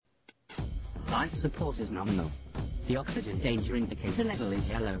Life support is nominal. The oxygen danger indicator level is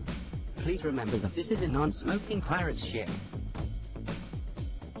yellow. Please remember that this is a non-smoking pirate ship.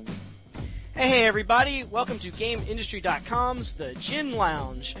 Hey everybody, welcome to GameIndustry.com's The Gin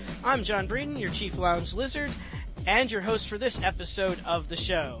Lounge. I'm John Breeden, your Chief Lounge Lizard, and your host for this episode of the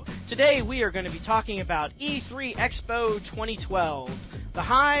show. Today we are going to be talking about E3 Expo 2012, the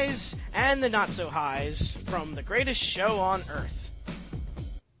highs and the not-so-highs from the greatest show on Earth.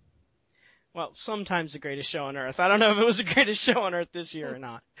 Well, sometimes the greatest show on Earth. I don't know if it was the greatest show on Earth this year or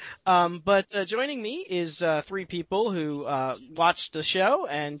not. But joining me is three people who watched the show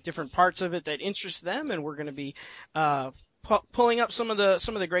and different parts of it that interest them, and we're going to be pulling up some of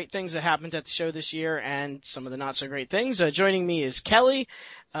the great things that happened at the show this year and some of the not so great things. Joining me is Kelly.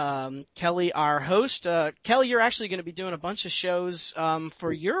 Kelly, our host. Kelly, you're actually going to be doing a bunch of shows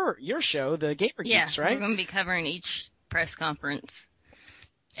for your show, the Gamer Geeks, right? Yeah, we're going to be covering each press conference.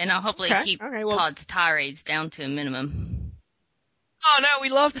 And I'll hopefully keep well, Todd's tirades down to a minimum. Oh, no, we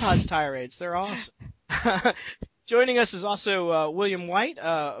love Todd's tirades. They're awesome. Joining us is also William White.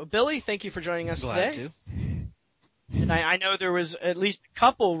 Billy, thank you for joining us today. Glad to. And I know there was at least a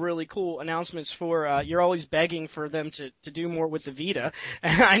couple really cool announcements for, you're always begging for them to do more with the Vita.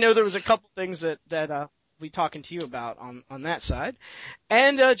 And I know there was a couple things that we'll be talking to you about on that side.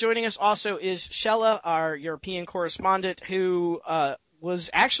 And joining us also is Shella, our European correspondent, who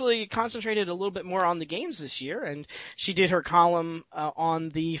was actually concentrated a little bit more on the games this year, and she did her column on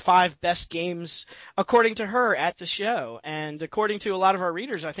the 5 best games according to her at the show. And according to a lot of our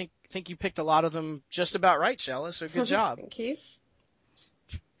readers, I think you picked a lot of them just about right, Shella, so good job. Thank you.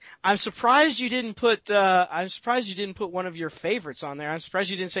 I'm surprised you didn't put one of your favorites on there. I'm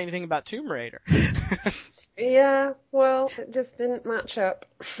surprised you didn't say anything about Tomb Raider. Yeah, well, it just didn't match up.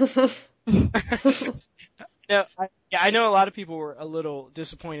 No, I know a lot of people were a little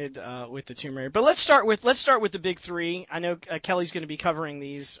disappointed with the Tomb Raider, but let's start with the big three. I know Kelly's going to be covering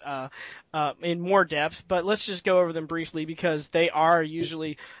these in more depth, but let's just go over them briefly because they are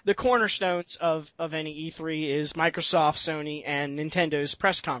usually the cornerstones of any E3 is Microsoft, Sony, and Nintendo's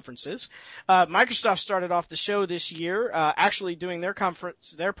press conferences. Microsoft started off the show this year actually doing their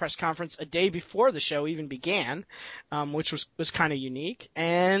press conference a day before the show even began, which was kind of unique.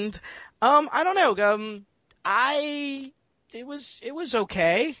 And I don't know. It was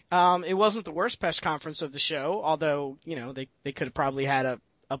okay. It wasn't the worst press conference of the show, although, you know, they could have probably had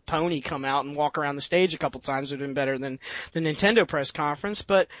a pony come out and walk around the stage a couple times. It would have been better than the Nintendo press conference.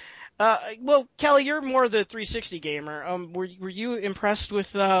 But, well, Kelly, you're more the 360 gamer. Were you impressed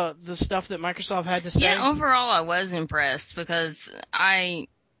with, the stuff that Microsoft had to say? Yeah, overall I was impressed because I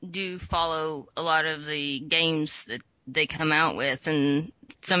do follow a lot of the games that they come out with and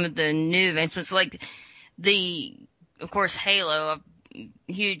some of the new advancements, like of course, Halo. I'm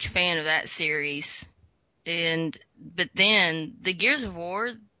a huge fan of that series. But then the Gears of War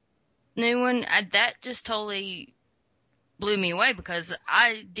new one, that just totally blew me away because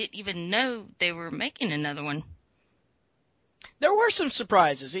I didn't even know they were making another one. There were some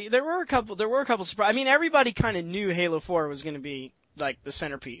surprises. There were a couple surprises. I mean, everybody kind of knew Halo 4 was going to be like the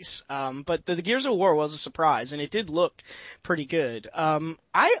centerpiece. But the Gears of War was a surprise, and it did look pretty good.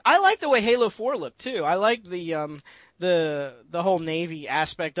 I like the way Halo 4 looked too. I liked the whole Navy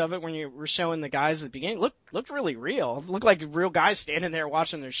aspect of it when you were showing the guys at the beginning. Looked really real. It looked like real guys standing there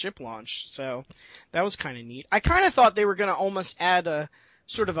watching their ship launch. So that was kind of neat. I kind of thought they were going to almost add a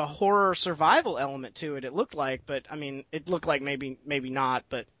sort of a horror survival element to it. It looked like, but I mean, it looked like maybe not,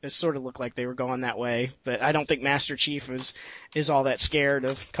 but it sort of looked like they were going that way. But I don't think Master Chief is all that scared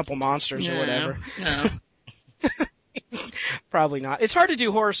of a couple monsters or whatever. No. Probably not. It's hard to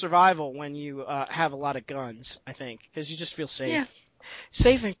do horror survival when you have a lot of guns, I think, because you just feel safe. Yeah.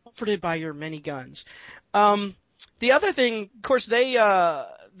 Safe and comforted by your many guns. The other thing, of course, they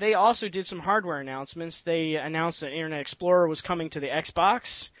also did some hardware announcements. They announced that Internet Explorer was coming to the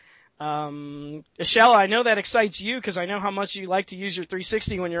Xbox. Shella, I know that excites you because I know how much you like to use your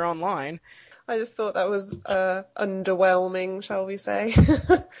 360 when you're online. I just thought that was underwhelming, shall we say.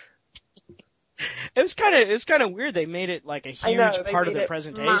 It was kind of weird. They made it like a huge part of the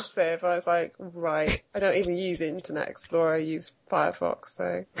presentation. Massive. I was like, right. I don't even use Internet Explorer. I use Firefox.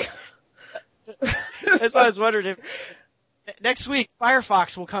 So that's why I was wondering if next week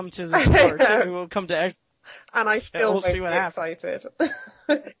Firefox will come to the store too. Will come to Xbox. And I still we'll won't see what be happens. excited.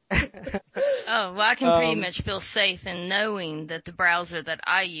 Oh, well, I can pretty much feel safe in knowing that the browser that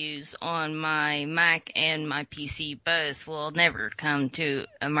I use on my Mac and my PC both will never come to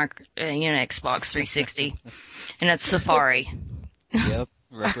a Xbox 360, and that's Safari. Yep,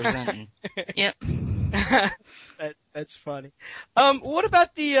 representing. Yep. That's funny. What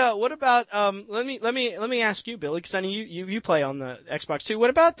about let me ask you, Billy, because I know you play on the Xbox too. What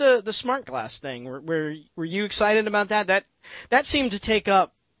about the smart glass thing? Were you excited about that? That seemed to take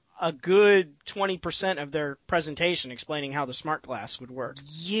up a good 20% of their presentation, explaining how the smart glass would work.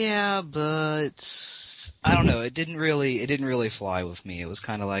 Yeah, but I don't know. It didn't really fly with me. It was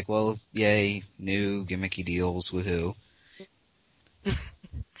kind of like, well, yay, new gimmicky deals, woohoo.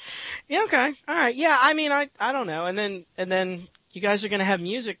 Yeah, okay. All right. Yeah, I mean, I don't know. And then you guys are going to have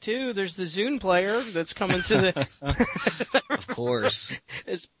music too. There's the Zune player that's coming to the Of course.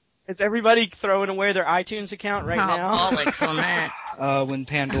 Is everybody throwing away their iTunes account right now? Bollocks on that. When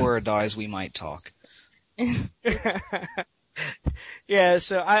Pandora dies, we might talk. Yeah,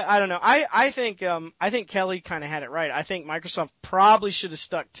 so I don't know. I think Kelly kind of had it right. I think Microsoft probably should have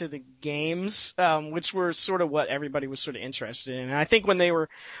stuck to the games, which were sort of what everybody was sort of interested in. And I think when they were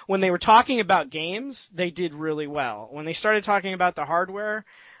talking about games, they did really well. When they started talking about the hardware,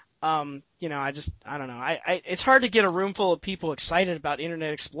 I don't know. It's hard to get a room full of people excited about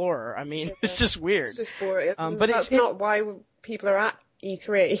Internet Explorer. I mean, it's just weird. It's just boring. But that's not why people are at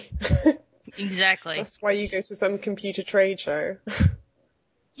E3. Exactly. That's why you go to some computer trade show.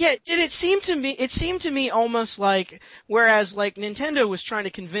 Yeah, it seemed to me almost like, whereas like Nintendo was trying to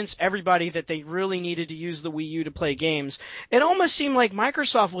convince everybody that they really needed to use the Wii U to play games, it almost seemed like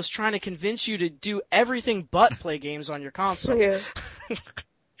Microsoft was trying to convince you to do everything but play games on your console. Yeah.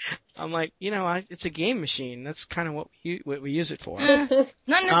 I'm like, it's a game machine. That's kind of what we use it for. Not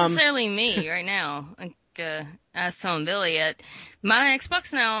necessarily me right now. Like, I was telling Billy, my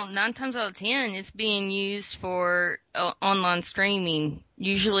Xbox now, 9 times out of 10, it's being used for online streaming,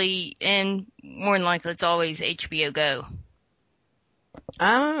 usually, and more than likely it's always HBO Go.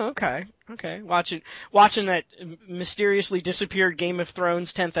 Oh, okay. Watching that mysteriously disappeared Game of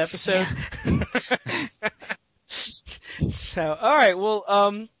Thrones 10th episode. Yeah. So, all right.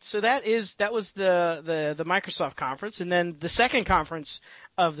 Well, so that was the Microsoft conference, and then the second conference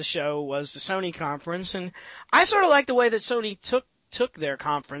of the show was the Sony conference, and I sort of like the way that Sony took their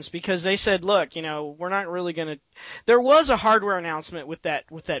conference, because they said, look, we're not really going to. There was a hardware announcement with that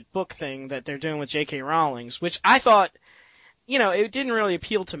book thing that they're doing with J.K. Rowling's, which I thought, it didn't really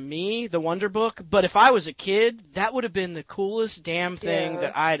appeal to me, the Wonder Book, but if I was a kid, that would have been the coolest damn thing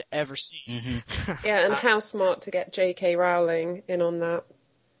that I'd ever seen. Mm-hmm. Yeah, and how smart to get J.K. Rowling in on that.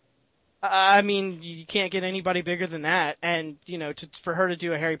 I mean, you can't get anybody bigger than that, and for her to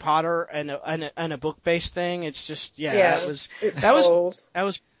do a Harry Potter and a book-based thing, it's just that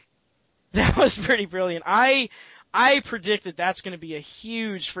was pretty brilliant. I predict that that's going to be a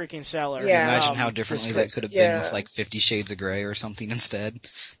huge freaking seller. Yeah. Imagine how differently that could have been with like 50 Shades of Grey or something instead.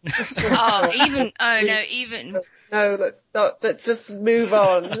 No, let's just move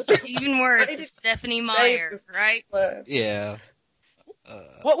on. Even worse, Stephanie Meyer, right? Yeah.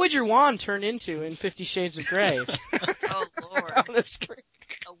 What would your wand turn into in 50 Shades of Grey? Oh, Lord. On the screen.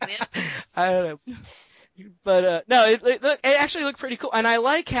 A whip? I don't know. But, no, it actually looked pretty cool. And I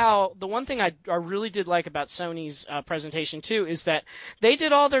like how, the one thing I really did like about Sony's presentation too is that they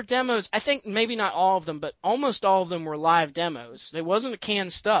did all their demos. I think maybe not all of them, but almost all of them were live demos. It wasn't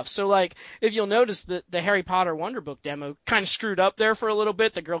canned stuff. So like, if you'll notice the Harry Potter Wonder Book demo kind of screwed up there for a little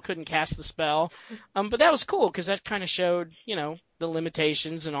bit. The girl couldn't cast the spell. But that was cool because that kind of showed, the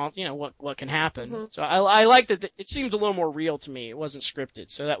limitations and all, what can happen. Mm-hmm. So I liked that it seemed a little more real to me. It wasn't scripted.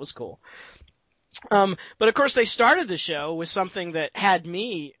 So that was cool. But of course they started the show with something that had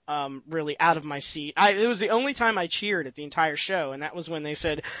me, really out of my seat. It was the only time I cheered at the entire show, and that was when they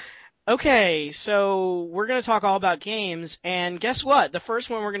said, okay, so we're going to talk all about games, and guess what? The first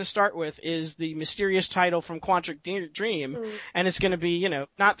one we're going to start with is the mysterious title from Quantic Dream, and it's going to be,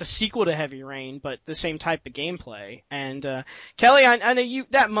 not the sequel to Heavy Rain, but the same type of gameplay. And, Kelly, I know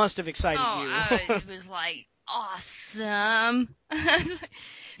that must have excited you. It was like, awesome.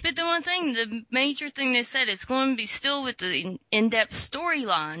 But the one thing, the major thing they said, it's going to be still with the in-depth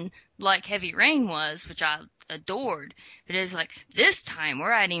storyline like Heavy Rain was, which I adored. But it's like, this time we're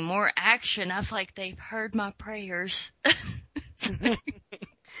adding more action. I was like, they've heard my prayers.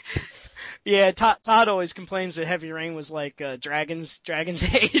 Yeah, Todd always complains that Heavy Rain was like Dragon's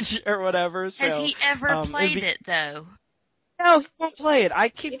Age or whatever. So, has he ever played it, though? No, he won't play it. I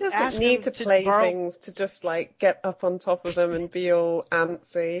keep asking him He doesn't need to play things to just like get up on top of them and be all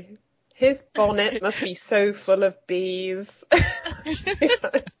antsy. His bonnet must be so full of bees.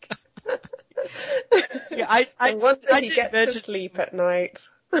 Yeah, I wonder he gets to sleep at night.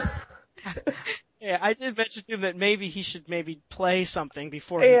 Yeah, I did mention to him that maybe he should play something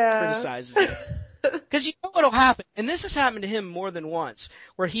before he criticizes it. Because you know what'll happen, and this has happened to him more than once,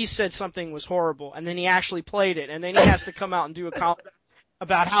 where he said something was horrible, and then he actually played it, and then he has to come out and do a comment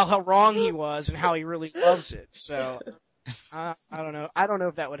about how wrong he was and how he really loves it. So I don't know. I don't know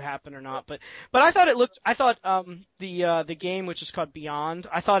if that would happen or not, but I thought the game, which is called Beyond,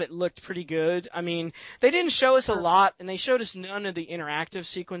 I thought it looked pretty good. I mean, they didn't show us a lot, and they showed us none of the interactive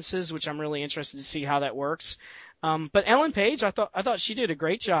sequences, which I'm really interested to see how that works. But Ellen Page, I thought she did a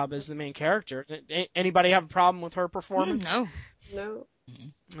great job as the main character. Anybody have a problem with her performance? No.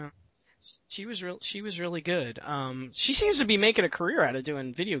 No. She was really good. She seems to be making a career out of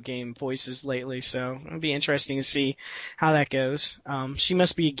doing video game voices lately, so it'll be interesting to see how that goes. She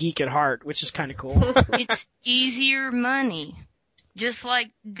must be a geek at heart, which is kind of cool. It's easier money. Just like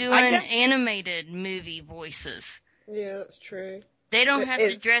doing animated movie voices. Yeah, that's true. They don't have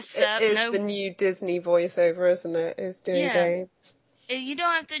to dress up. It is the new Disney voiceover, isn't it? It's doing games. You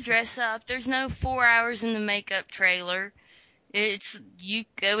don't have to dress up. There's no 4 hours in the makeup trailer. You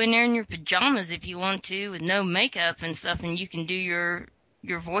go in there in your pajamas if you want to, with no makeup and stuff, and you can do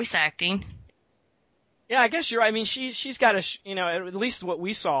your voice acting. Yeah, I guess you're right. I mean, she's got at least what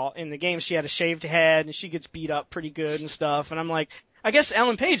we saw in the game, she had a shaved head and she gets beat up pretty good and stuff. And I'm like, I guess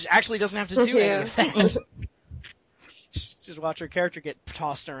Ellen Page actually doesn't have to do any of that. Just watch her character get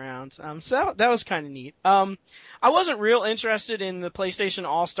tossed around. So that was kind of neat. I wasn't real interested in the PlayStation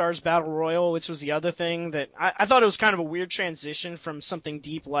All-Stars Battle Royal, which was the other thing that I thought it was kind of a weird transition from something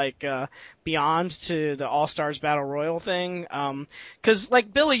deep like Beyond to the All-Stars Battle Royal thing. 'Cause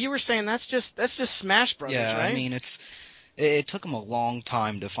like Billy, you were saying that's just Smash Brothers, yeah, right? I mean, it took them a long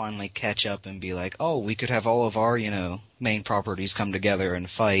time to finally catch up and be like, oh, we could have all of our, main properties come together and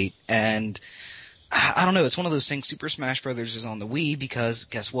fight. And I don't know, it's one of those things. Super Smash Brothers is on the Wii because,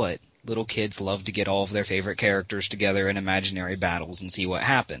 guess what? Little kids love to get all of their favorite characters together in imaginary battles and see what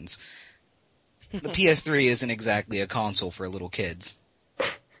happens. The PS3 isn't exactly a console for little kids.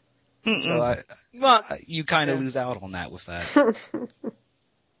 So you kind of lose out on that with that.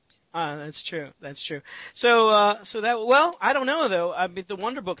 That's true. That's true. So I don't know though. I mean, the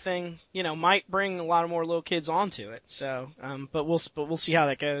Wonderbook thing, might bring a lot more little kids onto it. So, but we'll see how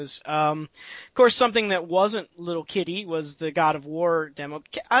that goes. Of course, something that wasn't little kiddie was the God of War demo.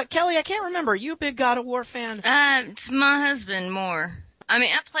 Kelly, I can't remember. Are you a big God of War fan? It's my husband more. I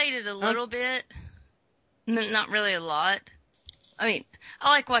mean, I played it a little bit. Not really a lot. I mean, I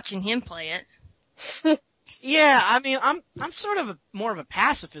like watching him play it. Yeah, I mean, I'm sort of more of a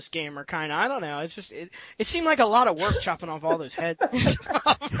pacifist gamer, kind of. I don't know. It's just it seemed like a lot of work chopping off all those heads.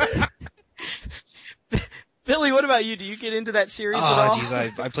 Billy, what about you? Do you get into that series at all? Oh,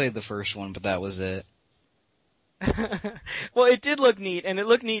 jeez, I played the first one, but that was it. Well, it did look neat, and it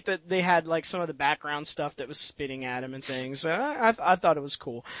looked neat that they had like some of the background stuff that was spitting at him and things. So I thought it was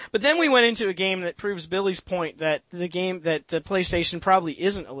cool. But then we went into a game that proves Billy's point that the PlayStation probably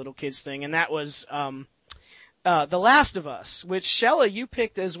isn't a little kids thing, and that was The Last of Us, which Shella, you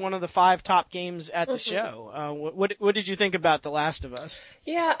picked as one of the 5 top games at the show. What did you think about The Last of Us?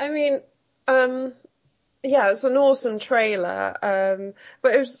 Yeah, I mean, it's an awesome trailer,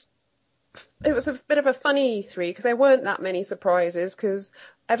 but it was a bit of a funny E3 because there weren't that many surprises because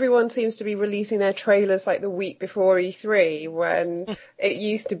everyone seems to be releasing their trailers like the week before E3 when it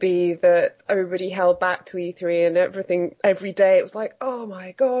used to be that everybody held back to E3 and every day it was like, oh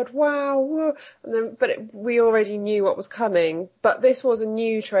my god, wow, whoa. And then, we already knew what was coming, but this was a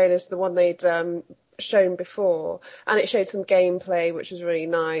new trailer to the one they'd shown before, and it showed some gameplay which was really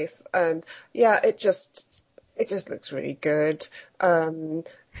nice, and yeah, it just looks really good.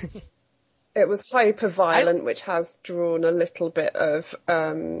 It was hyper violent, which has drawn a little bit of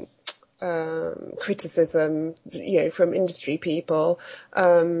criticism, from industry people.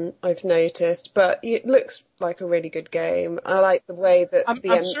 I've noticed, but it looks like a really good game. I like the way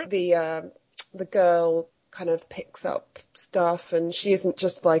that the girl kind of picks up stuff, and she isn't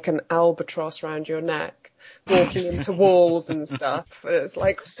just like an albatross around your neck, walking into walls and stuff. And it's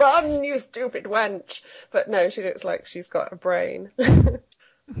like, run, you stupid wench! But no, she looks like she's got a brain.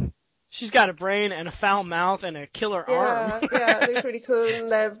 She's got a brain and a foul mouth and a killer arm. Yeah, it looks really cool, and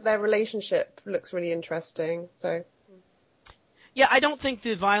their relationship looks really interesting. So, yeah, I don't think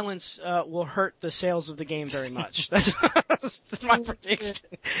the violence will hurt the sales of the game very much. That's my prediction.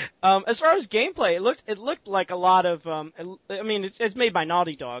 As far as gameplay, it looked like a lot of. I mean, it's made by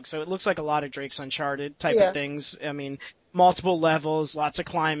Naughty Dog, so it looks like a lot of Drake's Uncharted type of things. I mean, multiple levels, lots of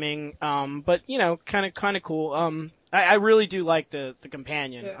climbing, but kind of cool. I really do like the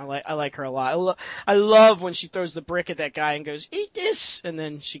companion. Yeah. I like her a lot. I love when she throws the brick at that guy and goes, "Eat this," and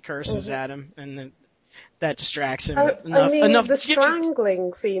then she curses at him, and then that distracts him I mean, enough. the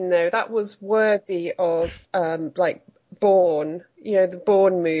strangling scene though, that was worthy of like Bourne, the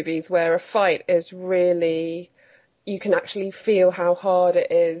Bourne movies, where a fight is really, you can actually feel how hard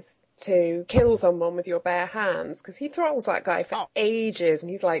it is to kill someone with your bare hands, because he throttles that guy for ages,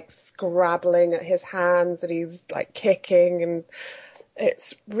 and he's like scrabbling at his hands, and he's like kicking, and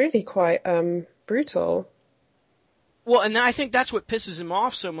it's really quite brutal. Well, and I think that's what pisses him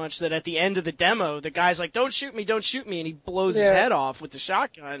off so much, that at the end of the demo, the guy's like, don't shoot me, and he blows his head off with the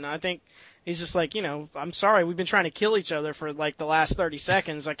shotgun. And I think he's just like, I'm sorry, we've been trying to kill each other for like the last 30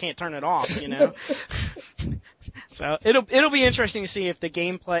 seconds, I can't turn it off, So it'll be interesting to see if the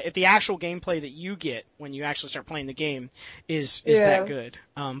actual gameplay that you get when you actually start playing the game is that good.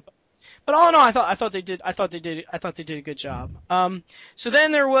 But all in all, I thought they did a good job. So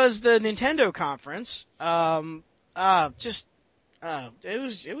then there was the Nintendo conference. It was just,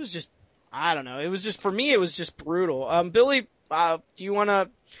 I don't know. It was just, for me, it was just brutal. Billy, do you want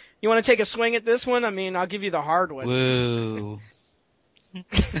to take a swing at this one? I mean, I'll give you the hard one. Woo.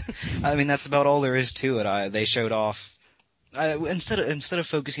 I mean, that's about all there is to it. They showed off, instead of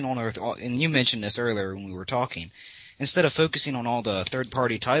focusing on Earth, and you mentioned this earlier when we were talking, instead of focusing on all the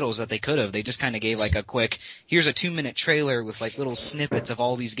third-party titles that they could have, they just kind of gave like a quick, here's a 2-minute trailer with like little snippets of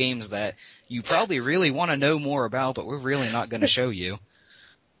all these games that you probably really want to know more about, but we're really not going to show you.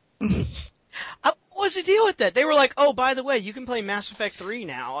 What was the deal with that? They were like, oh, by the way, you can play Mass Effect 3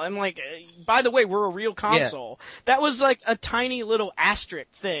 now. I'm like, by the way, we're a real console. Yeah. That was like a tiny little asterisk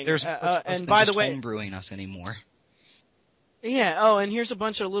thing. There's and by the way, homebrewing us anymore. Yeah, oh, and here's a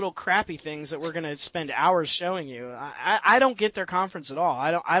bunch of little crappy things that we're going to spend hours showing you. I don't get their conference at all.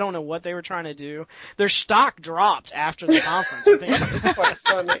 I don't know what they were trying to do. Their stock dropped after the conference. I think that was quite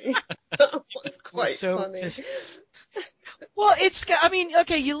funny. That was quite funny. Well,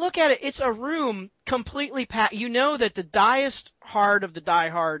 okay, you look at it, it's a room completely packed. You know that the diehard of the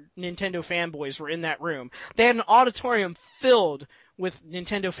diehard Nintendo fanboys were in that room. They had an auditorium filled with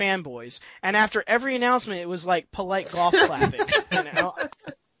Nintendo fanboys, and after every announcement, it was like polite golf clapping.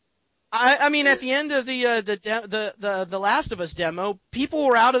 I mean, at the end of the Last of Us demo, people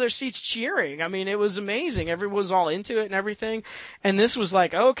were out of their seats cheering. I mean, it was amazing. Everyone was all into it and everything. And this was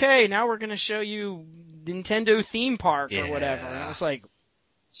like, okay, now we're going to show you Nintendo theme park or whatever. And I was like,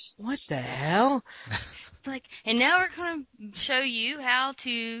 what the hell? Like, and now we're going to show you how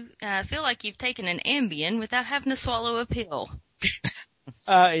to feel like you've taken an Ambien without having to swallow a pill.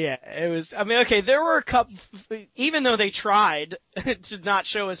 Yeah, it was, I mean, okay, there were a couple, even though they tried to not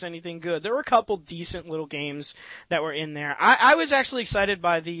show us anything good, there were a couple decent little games that were in there. I was actually excited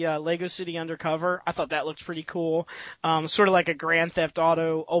by the Lego City Undercover. I thought that looked pretty cool. Sort of like a Grand Theft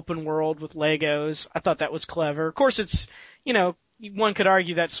Auto open world with Legos. I thought that was clever. Of course, it's, one could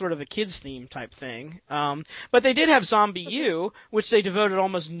argue that's sort of a kids theme type thing. But they did have Zombie U, which they devoted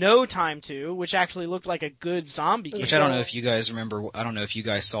almost no time to, which actually looked like a good zombie game. Which I don't know if you guys remember, I don't know if you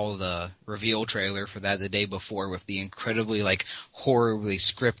guys saw the reveal trailer for that the day before with the incredibly, horribly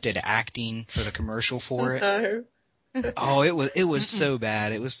scripted acting for the commercial for it. No. Oh, it was so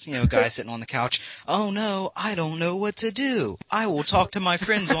bad. It was, a guy sitting on the couch. Oh no, I don't know what to do. I will talk to my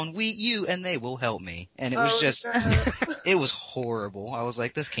friends on Wii U and they will help me. And it was just, it was horrible. I was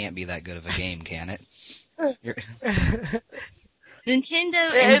like, this can't be that good of a game, can it?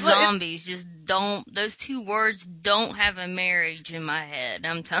 Nintendo and zombies just don't, those two words don't have a marriage in my head,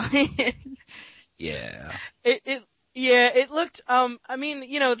 I'm telling you. Yeah. Yeah, it looked,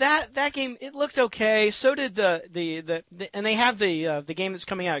 that game, it looked okay. So did and they have the game that's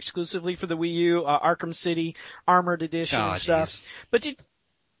coming out exclusively for the Wii U, Arkham City Armored Edition and stuff. Geez.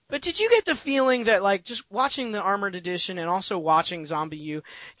 But did you get the feeling that, just watching the Armored Edition and also watching Zombie U,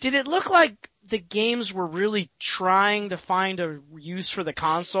 did it look like the games were really trying to find a use for the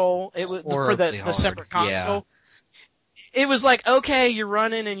console? It was for the separate console. Yeah. It was like, okay, you're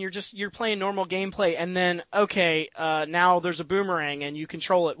running and you're playing normal gameplay, and then, okay, now there's a boomerang and you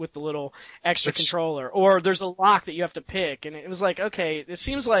control it with the little extra controller, or there's a lock that you have to pick, and it was like, okay, it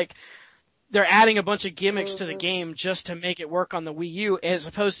seems like they're adding a bunch of gimmicks to the game just to make it work on the Wii U, as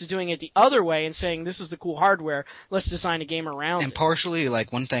opposed to doing it the other way and saying, this is the cool hardware, let's design a game around it. And partially,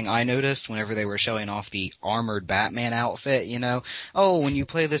 one thing I noticed whenever they were showing off the armored Batman outfit, when you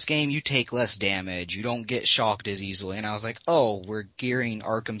play this game, you take less damage, you don't get shocked as easily, and I was like, oh, we're gearing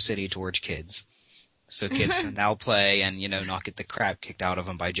Arkham City towards kids. So kids can now play and, not get the crap kicked out of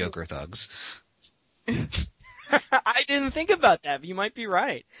them by Joker thugs. I didn't think about that, but you might be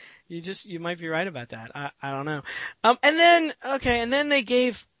right. You might be right about that. I don't know. And then they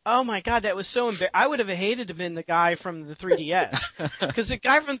gave Oh my God, that was so embarrassing. I would have hated to have been the guy from the 3DS. Because the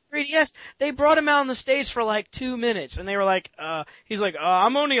guy from the 3DS, they brought him out on the stage for like 2 minutes, and they were like, he's like,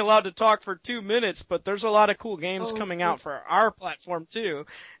 I'm only allowed to talk for 2 minutes, but there's a lot of cool games coming out for our platform too.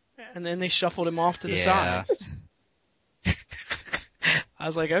 And then they shuffled him off to the side. I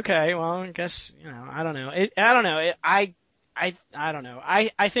was like, okay, well, I guess, I don't know. I don't know.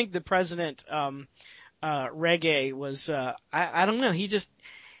 I think the president, Reggae was, I don't know.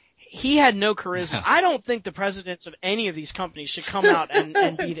 He had no charisma. I don't think the presidents of any of these companies should come out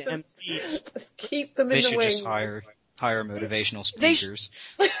and be the MCs. Just keep them in the wings. They should just hire motivational speakers.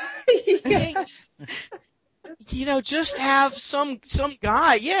 Just have some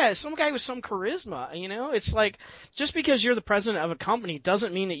guy, some guy with some charisma, it's like, just because you're the president of a company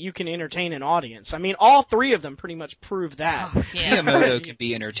doesn't mean that you can entertain an audience. I mean, all three of them pretty much prove that. Miyamoto can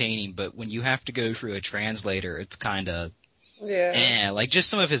be entertaining, but when you have to go through a translator, it's kinda, like just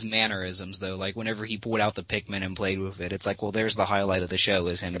some of his mannerisms though, like whenever he pulled out the Pikmin and played with it, it's like, well, there's the highlight of the show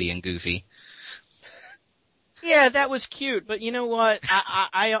is him being goofy. Yeah, that was cute, but you know what?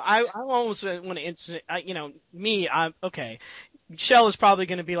 I almost want to okay. Shell is probably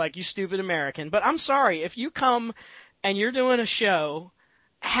going to be like, you stupid American, but I'm sorry, if you come and you're doing a show,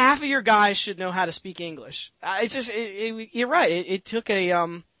 half of your guys should know how to speak English. It's just, you're right. It took it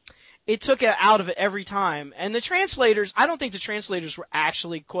out of it every time. And the translators, I don't think the translators were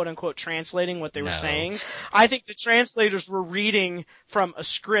actually quote unquote translating what they were saying. I think the translators were reading from a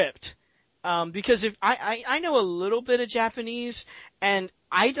script. Because if I know a little bit of Japanese, and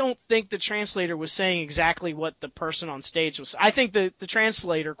I don't think the translator was saying exactly what the person on stage was. I think the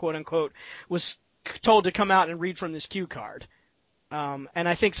translator, quote unquote, was told to come out and read from this cue card. And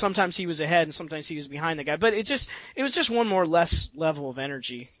I think sometimes he was ahead and sometimes he was behind the guy, but it was just one more less level of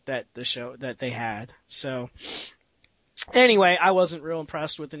energy that they had. So anyway, I wasn't real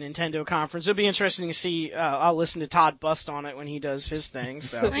impressed with the Nintendo conference. It'll be interesting to see. I'll listen to Todd bust on it when he does his thing.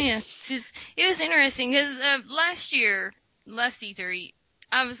 So it was interesting because last E3,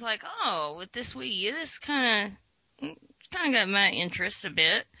 I was like, oh, with this Wii U, this kind of got my interest a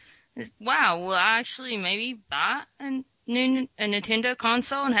bit. Wow, will I actually maybe buy a Nintendo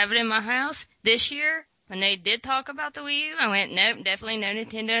console and have it in my house this year? When they did talk about the Wii U, I went, nope, definitely no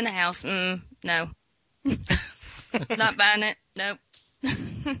Nintendo in the house. No. Not buying it. Nope.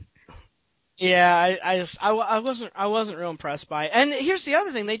 Yeah, I wasn't real impressed by it. And here's the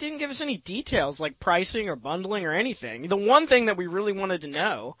other thing. They didn't give us any details like pricing or bundling or anything. The one thing that we really wanted to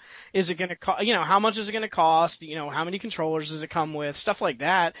know is it going to cost, how much is it going to cost? How many controllers does it come with? Stuff like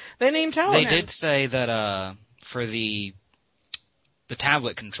that. They didn't tell us. They did say that, for the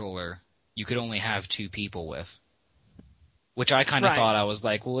tablet controller, you could only have 2 people with. Which I kind of thought, I was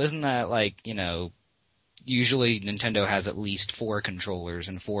like, well, isn't that like, usually Nintendo has at least 4 controllers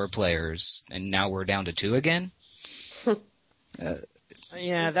and 4 players, and now we're down to 2 again?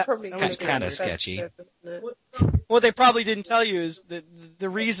 Yeah, that probably kind of sketchy. What they probably didn't tell you is that the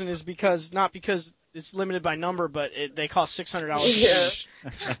reason is not because it's limited by number, but they cost $600 each.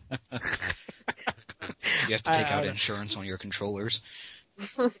 You have to take out insurance on your controllers.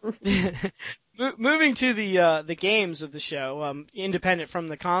 Moving to the games of the show, independent from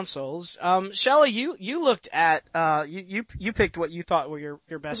the consoles. Shelley, you looked at you picked what you thought were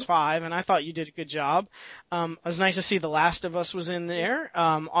your best 5, and I thought you did a good job. It was nice to see The Last of Us was in there.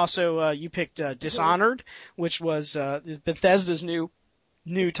 Also, you picked Dishonored, which was Bethesda's new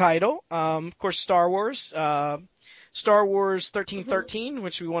title. Of course, Star Wars 1313,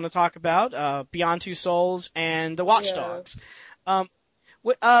 which we want to talk about. Beyond Two Souls and the Watch Dogs.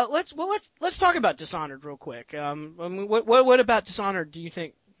 Let's talk about Dishonored real quick. What about Dishonored do you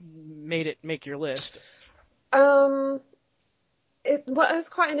think made it make your list? It's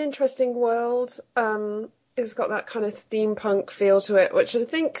quite an interesting world. It's got that kind of steampunk feel to it, which I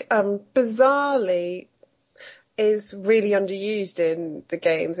think, bizarrely is really underused in the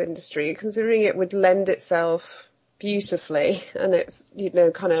games industry, considering it would lend itself beautifully, and it's,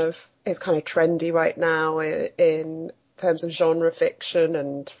 kind of trendy right now in terms of genre fiction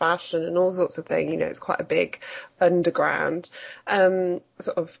and fashion and all sorts of things. It's quite a big underground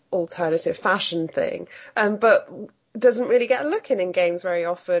sort of alternative fashion thing, but doesn't really get a look in games very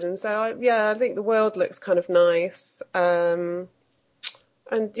often. And so I think the world looks kind of nice, and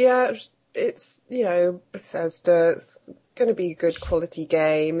it's Bethesda, it's going to be a good quality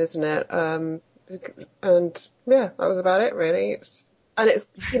game, isn't it? And that was about it really.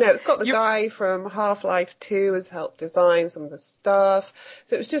 It's got the guy from Half-Life 2 has helped design some of the stuff.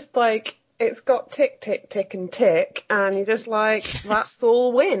 So it was just like, it's got tick, tick, tick and tick, and you're just like, that's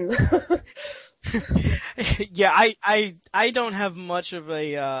all win. Yeah, I don't have much of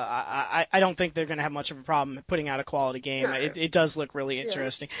a, I don't think they're gonna have much of a problem putting out a quality game. No. It does look really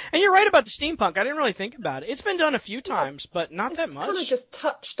interesting. And you're right about the steampunk. I didn't really think about it. It's been done a few times, but not that It's much. kind of just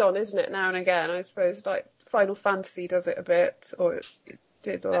touched on, isn't it, now and again? I suppose like Final Fantasy does it a bit, or it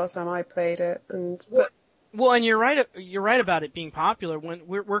did the last time I played it. But Well, and you're right about it being popular. When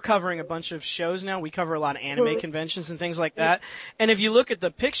we're covering a bunch of shows now, we cover a lot of anime conventions and things like that. And if you look at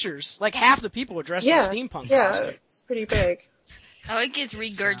the pictures, like half the people are dressed in steampunk costumes. It's pretty big. Oh, it gets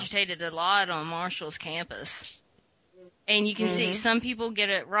regurgitated a lot on Marshall's campus. And you can see some people get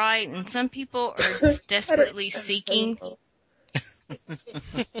it right, and some people are desperately seeking.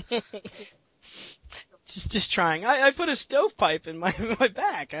 Just trying. I put a stovepipe in my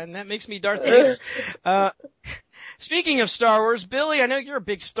back, and that makes me Darth Vader. Speaking of Star Wars, Billy, I know you're a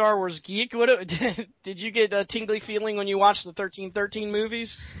big Star Wars geek. Did you get a tingly feeling when you watched the 1313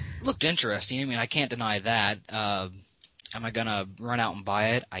 movies? Looked interesting. I mean, I can't deny that. Am I gonna run out and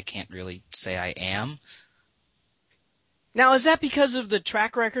buy it? I can't really say I am. Now, is that because of the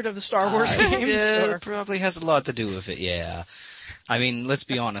track record of the Star Wars games? It probably has a lot to do with it, yeah. I mean, let's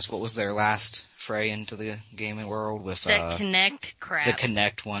be honest, what was their last foray into the gaming world with That Kinect crap. the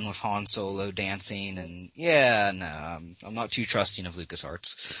Kinect one with Han Solo dancing, and yeah, no, I'm not too trusting of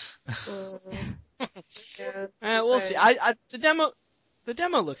LucasArts. We'll see. The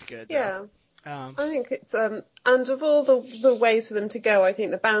demo looked good. Yeah. Though. I think it's and of all the ways for them to go, I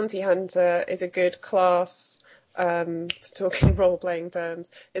think the Bounty Hunter is a good class. Talking role playing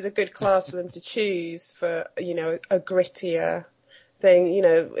terms, is a good class for them to choose for a grittier thing.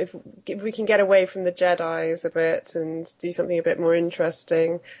 If we can get away from the Jedis a bit and do something a bit more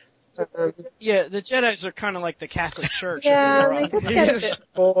interesting. Yeah, the Jedis are kind of like the Catholic Church. Yeah, they just get a bit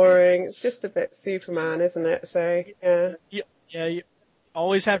boring. It's just a bit Superman, isn't it? So yeah. Yeah. You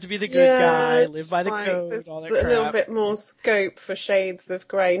always have to be the good guy, live by the code, there's all that a crap. little bit more scope for shades of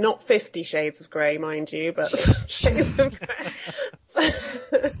grey. Not 50 Shades of Grey, mind you, but shades of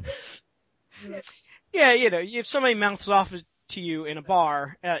grey. Yeah, if somebody mouths off to you in a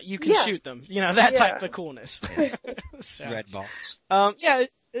bar, you can shoot them. That type of coolness. So, Red balls.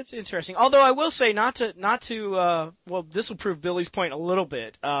 It's interesting. Although I will say not to well, this will prove Billy's point a little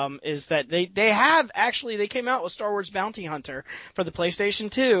bit, is that they came out with Star Wars Bounty Hunter for the PlayStation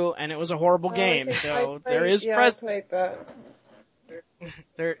 2, and it was a horrible game. So there is precedent.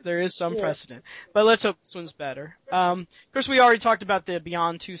 There is some precedent. But let's hope this one's better. Of course we already talked about the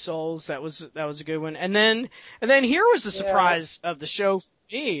Beyond Two Souls. That was a good one. And then here was the surprise of the show for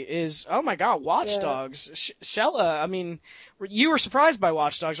me is, oh my god, Watch Dogs. Shella, I mean, you were surprised by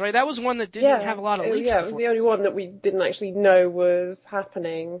Watch Dogs, right? That was one that didn't have a lot of leaks Yeah, it was the only one that we didn't actually know was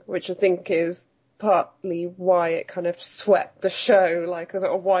happening, which I think is partly why it kind of swept the show like a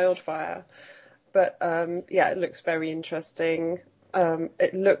sort of wildfire. But it looks very interesting.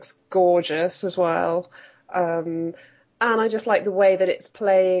 It looks gorgeous as well. And I just like the way that it's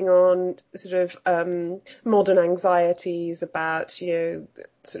playing on sort of modern anxieties about,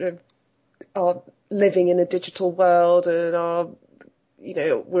 sort of our living in a digital world and our,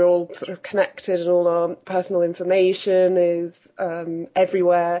 we're all sort of connected and all our personal information is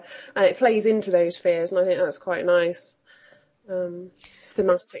everywhere. And it plays into those fears, and I think that's quite nice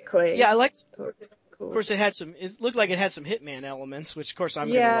thematically. Yeah, I like Of course, it looked like it had some Hitman elements, which of course I'm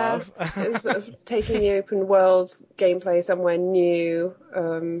going to love. It was sort of taking the open world gameplay somewhere new.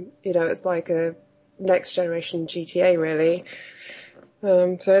 It's like a next generation GTA really.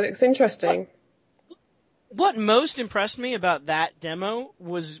 So it looks interesting. What most impressed me about that demo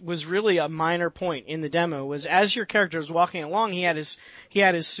was really a minor point in the demo, was as your character was walking along, he had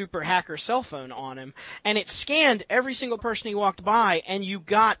his super hacker cell phone on him, and it scanned every single person he walked by, and you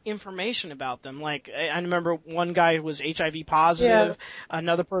got information about them. Like, I remember one guy was HIV positive,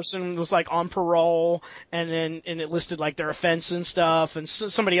 another person was like on parole, and it listed like their offense and stuff, and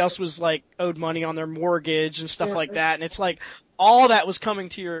somebody else was like owed money on their mortgage and stuff like that, and it's like all that was coming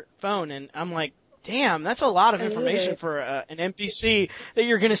to your phone, and I'm like, damn, that's a lot of information for an NPC that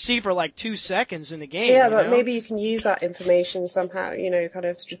you're going to see for like 2 seconds in the game. Yeah, but maybe you can use that information somehow, kind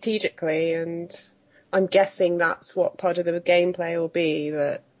of strategically, and I'm guessing that's what part of the gameplay will be,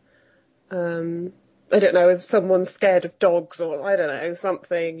 that, I don't know, if someone's scared of dogs or, I don't know,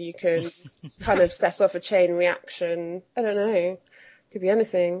 something, you can kind of set off a chain reaction. I don't know. Could be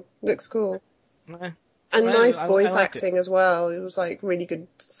anything. Looks cool. And nice voice acting as well. It was like really good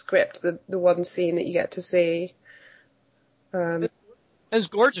script, the one scene that you get to see. It was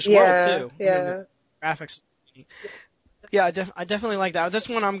gorgeous world too. Yeah. Graphics. Yeah, I definitely like that. That's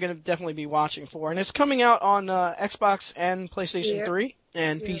one I'm going to definitely be watching for. And it's coming out on Xbox and PlayStation 3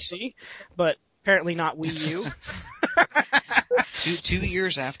 and PC. But apparently not Wii U. 2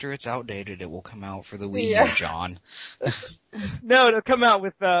 years after it's outdated, it will come out for the Wii Yeah. U, John. No, it'll come out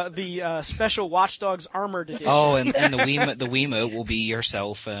with the special Watch Dogs Armored Edition. Oh, and the Wiimote will be your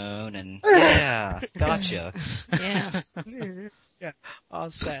cell phone, and yeah, gotcha. Yeah. Yeah, all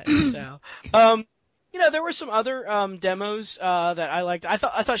set. So, there were some other demos that I liked. I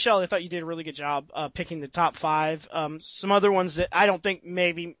thought Shelley, I thought you did a really good job picking the top 5. Some other ones that I don't think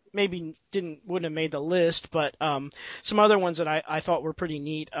maybe wouldn't have made the list, but some other ones that I thought were pretty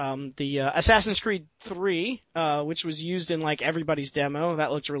neat. The Assassin's Creed 3, which was used in like everybody's demo,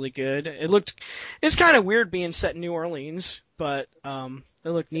 that looked really good. It's kind of weird being set in New Orleans, but it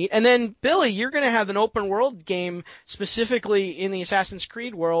looked neat. And then Billy, you're going to have an open world game specifically in the Assassin's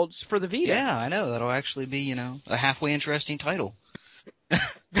Creed world for the Vita. Yeah, I know. That'll actually be, a halfway interesting title.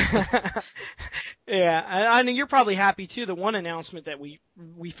 Yeah, I mean, you're probably happy too. The one announcement that we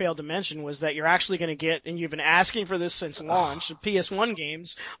failed to mention was that you're actually going to get, and you've been asking for this since launch, the PS1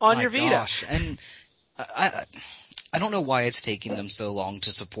 games on your Vita. Gosh, and I don't know why it's taking them so long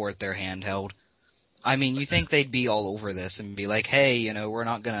to support their handheld. I mean, you think they'd be all over this and be like, hey, we're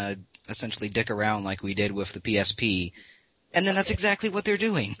not going to essentially dick around like we did with the PSP. And then that's exactly what they're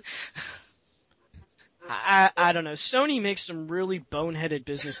doing. I don't know. Sony makes some really boneheaded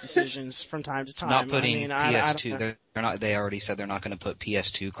business decisions from time to time. Not putting PS2. they're not. They already said they're not going to put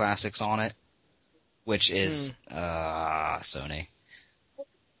PS2 classics on it, which is Sony.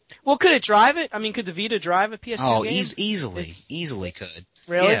 Well, could it drive it? I mean, could the Vita drive a PS2 game? Easily could.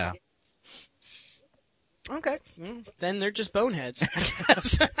 Really? Yeah. Okay. Well, then they're just boneheads, I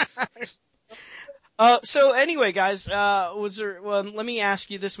guess. So anyway, guys, let me ask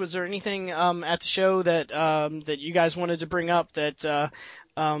you this. Was there anything, at the show that you guys wanted to bring up that,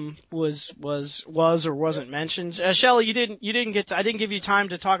 was or wasn't mentioned? Shelley, I didn't give you time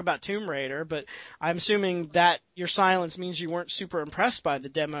to talk about Tomb Raider, but I'm assuming that your silence means you weren't super impressed by the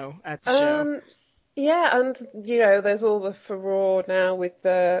demo at the show. Yeah, and, there's all the furore now with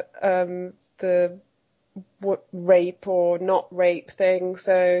the rape or not rape thing,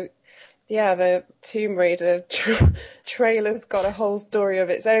 so yeah, the Tomb Raider trailer's got a whole story of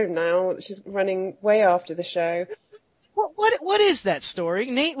its own now, which is running way after the show. What is that story?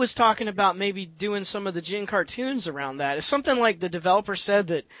 Nate was talking about maybe doing some of the Jin cartoons around that. Is something like the developer said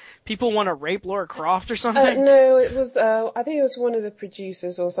that people want to rape Lara Croft or something? No, it was, I think it was one of the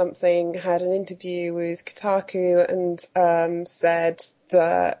producers or something had an interview with Kotaku and said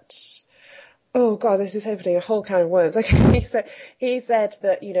that, oh god, this is opening a whole can of worms. Okay, he said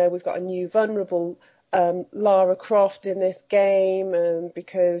that, we've got a new vulnerable Lara Croft in this game,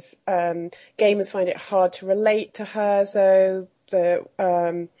 because gamers find it hard to relate to her. So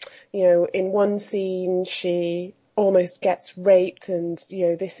in one scene she almost gets raped, and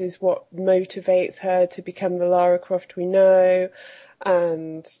this is what motivates her to become the Lara Croft we know,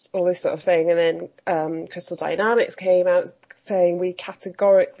 and all this sort of thing. And then Crystal Dynamics came out saying we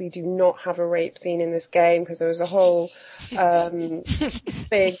categorically do not have a rape scene in this game, because there was a whole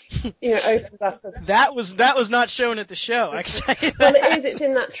big, opened up. That was not shown at the show, I can tell you that. Well, it is. It's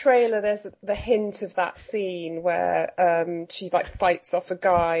in that trailer. There's the hint of that scene where she fights off a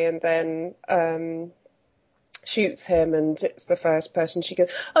guy and then shoots him, and it's the first person she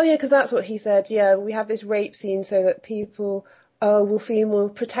goes, oh yeah, because that's what he said. Yeah, we have this rape scene so that people will feel more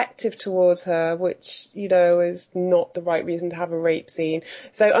protective towards her, which, is not the right reason to have a rape scene.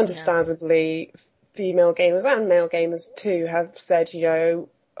 So understandably, female gamers and male gamers too have said,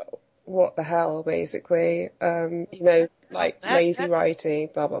 what the hell, basically, lazy writing,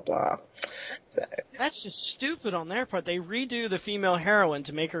 blah, blah, blah. So that's just stupid on their part. They redo the female heroine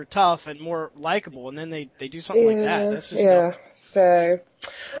to make her tough and more likable, and then they do something like that. That's just dumb. So,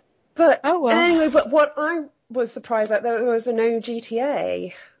 but oh well. Anyway, but what I was surprised at, there was no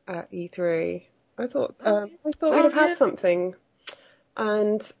GTA at E3. I thought we'd have had something,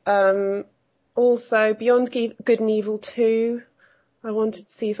 and also Beyond Good and Evil 2. I wanted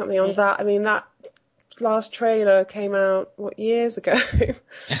to see something on that. I mean, that last trailer came out years ago.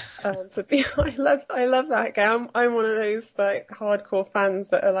 I love that game. I'm one of those hardcore fans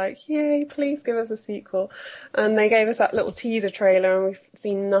that are like, yay, please give us a sequel. And they gave us that little teaser trailer, and we've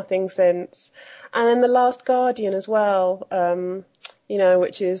seen nothing since. And then The Last Guardian as well,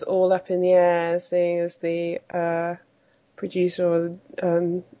 which is all up in the air, seeing as the producer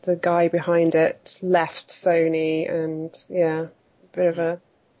or the guy behind it left Sony, and bit of a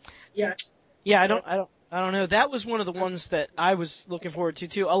I don't know. That was one of the ones that I was looking forward to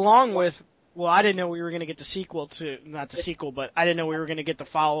too, along with, well, I didn't know we were going to get the sequel to, not the sequel, but I didn't know we were going to get the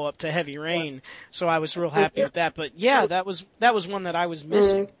follow up to Heavy Rain, so I was real happy with that. But yeah, that was one that I was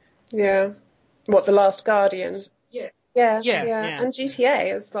missing. Yeah. What, The Last Guardian? Yeah. Yeah. And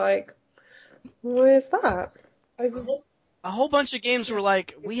GTA is like, where's that? A whole bunch of games were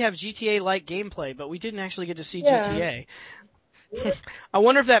like, we have GTA-like gameplay, but we didn't actually get to see Yeah. GTA. I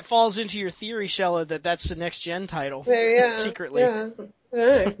wonder if that falls into your theory, Shella, that that's the next-gen title. Yeah, secretly. Yeah. I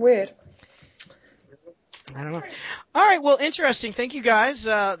don't know. Weird. I don't know. All right, well, interesting. Thank you, guys.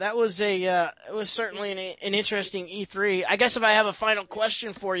 That was it was certainly an interesting E3. I guess if I have a final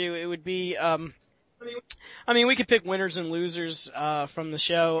question for you, it would be, I mean, we could pick winners and losers from the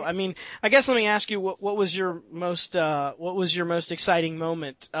show. I mean, I guess let me ask you, what was your most exciting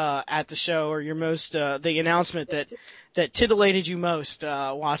moment at the show, or your most the announcement that titillated you most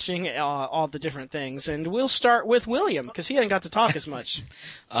watching all the different things? And we'll start with William, because he hasn't got to talk as much.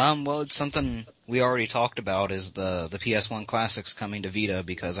 Well, it's something we already talked about, is the PS1 classics coming to Vita,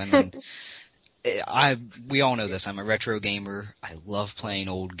 because I mean, we all know this. I'm a retro gamer. I love playing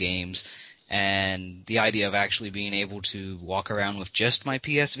old games. And the idea of actually being able to walk around with just my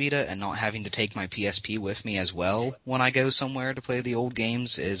PS Vita and not having to take my PSP with me as well when I go somewhere to play the old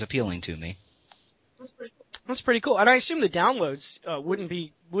games is appealing to me. That's pretty cool. And I assume the downloads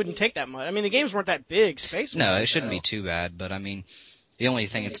wouldn't take that much. I mean, the games weren't that big space-wise. No, it shouldn't be too bad, but I mean, the only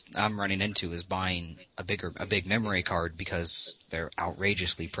thing I'm running into is buying a big memory card, because they're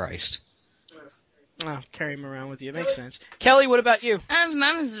outrageously priced. Oh, carry them around with you. It makes sense. Kelly, what about you?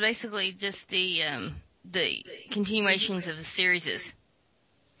 Mine was basically just the continuations of the series.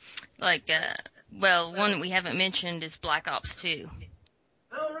 Like, one that we haven't mentioned is Black Ops 2.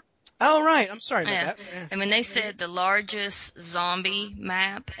 Oh, right. I'm sorry about that. Yeah. And when they said the largest zombie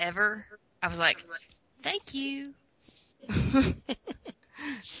map ever, I was like, thank you.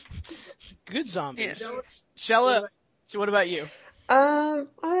 Good zombies. Yes. Shella, so what about you?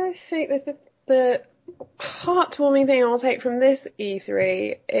 I think that the heartwarming thing I'll take from this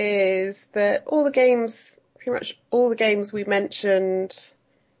E3 is that pretty much all the games we mentioned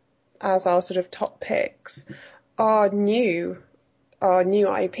as our sort of top picks are new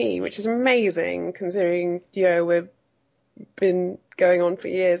IP, which is amazing considering, we've been going on for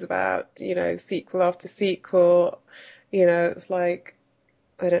years about, sequel after sequel. It's like,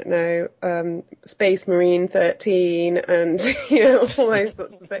 I don't know, Space Marine 13 and, all those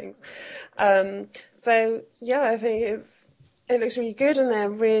sorts of things. So yeah, I think it looks really good, and they're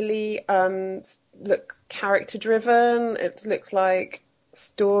really, looks character driven. It looks like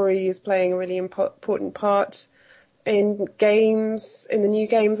story is playing a really important part in the new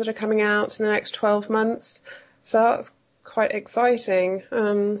games that are coming out in the next 12 months. So that's quite exciting.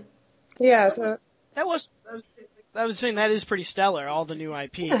 Yeah, so. I was saying that is pretty stellar, all the new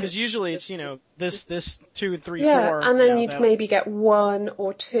IP, because usually it's, this 2 and 3, 4. Yeah, and then you'd maybe get 1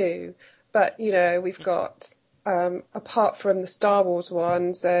 or 2. But, we've got, apart from the Star Wars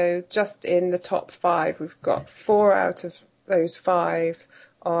one, so just in the top 5, we've got 4 out of those 5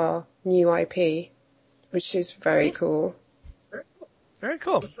 are new IP, which is very cool. Very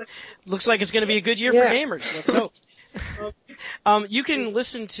cool. Looks like it's going to be a good year for gamers. Let's hope. You can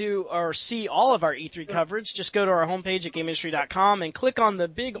listen to or see all of our E3 coverage. Just go to our homepage at GameIndustry.com and click on the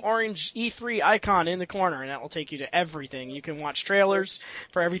big orange E3 icon in the corner, and that will take you to everything. You can watch trailers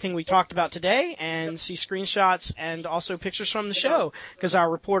for everything we talked about today and see screenshots and also pictures from the show, because our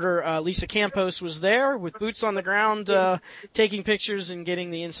reporter Lisa Campos was there with boots on the ground taking pictures and getting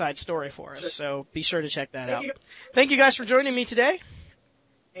the inside story for us. So be sure to check that out. Thank you guys for joining me today.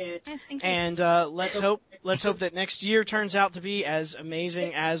 And let's hope that next year turns out to be as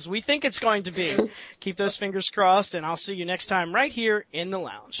amazing as we think it's going to be. Keep those fingers crossed, and I'll see you next time right here in the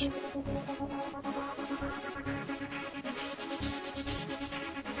lounge.